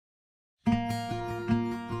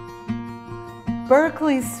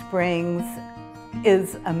Berkeley Springs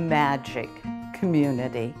is a magic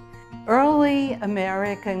community. Early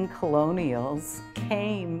American colonials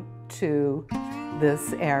came to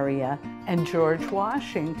this area, and George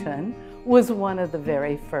Washington was one of the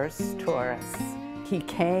very first tourists. He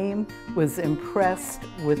came, was impressed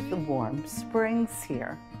with the warm springs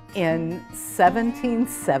here. In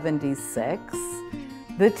 1776,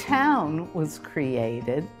 the town was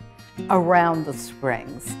created around the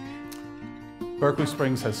springs. Berkeley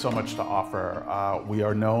Springs has so much to offer. We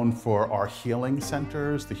are known for our healing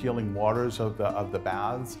centers, the healing waters of the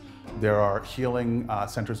baths. There are healing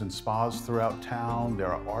centers and spas throughout town. There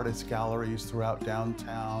are artist galleries throughout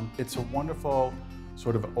downtown. It's a wonderful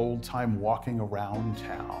sort of old-time walking around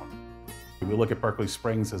town. We look at Berkeley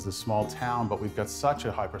Springs as a small town, but we've got such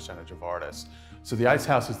a high percentage of artists. So the Ice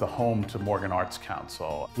House is the home to Morgan Arts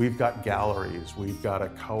Council. We've got galleries, we've got a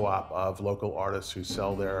co-op of local artists who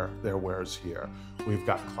sell their wares here. We've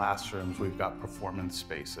got classrooms, we've got performance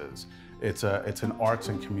spaces. It's an arts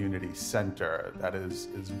and community center that is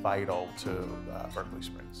vital to Berkeley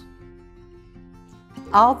Springs.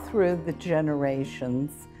 All through the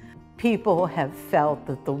generations, people have felt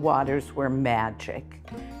that the waters were magic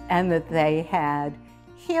and that they had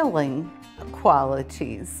healing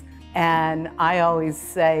qualities. And I always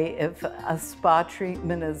say, if a spa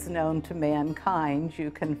treatment is known to mankind,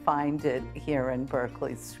 you can find it here in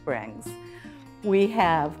Berkeley Springs. We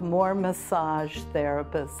have more massage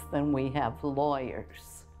therapists than we have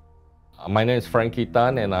lawyers. My name is Frankie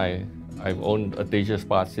Tan, and I've owned a Asia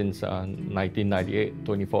Spa since 1998,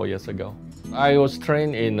 24 years ago. I was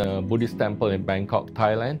trained in a Buddhist temple in Bangkok,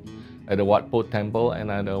 Thailand, at the Wat Po temple, and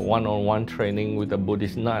I had a one-on-one training with a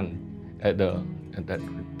Buddhist nun at that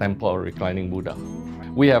temple of reclining Buddha.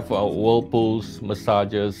 We have whirlpools,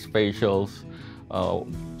 massages, facials,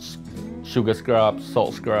 sugar scrubs,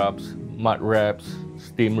 salt scrubs, mud wraps,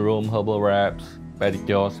 steam room, herbal wraps,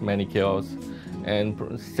 pedicures, manicures,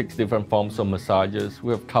 and 6 different forms of massages.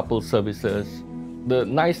 We have couple services. The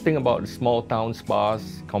nice thing about the small town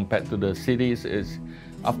spas compared to the cities is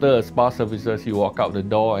after spa services, you walk out the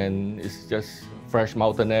door and it's just fresh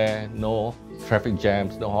mountain air, no traffic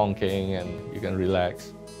jams, no honking, and you can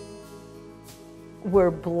relax.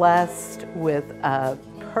 We're blessed with a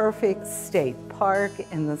perfect state park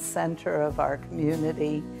in the center of our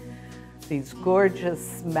community. These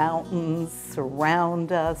gorgeous mountains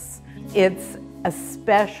surround us. It's a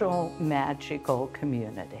special, magical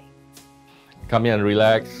community. Come here and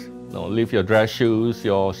relax. Leave your dress shoes,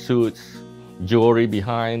 your suits, jewelry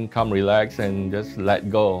behind. Come relax and just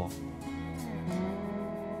let go.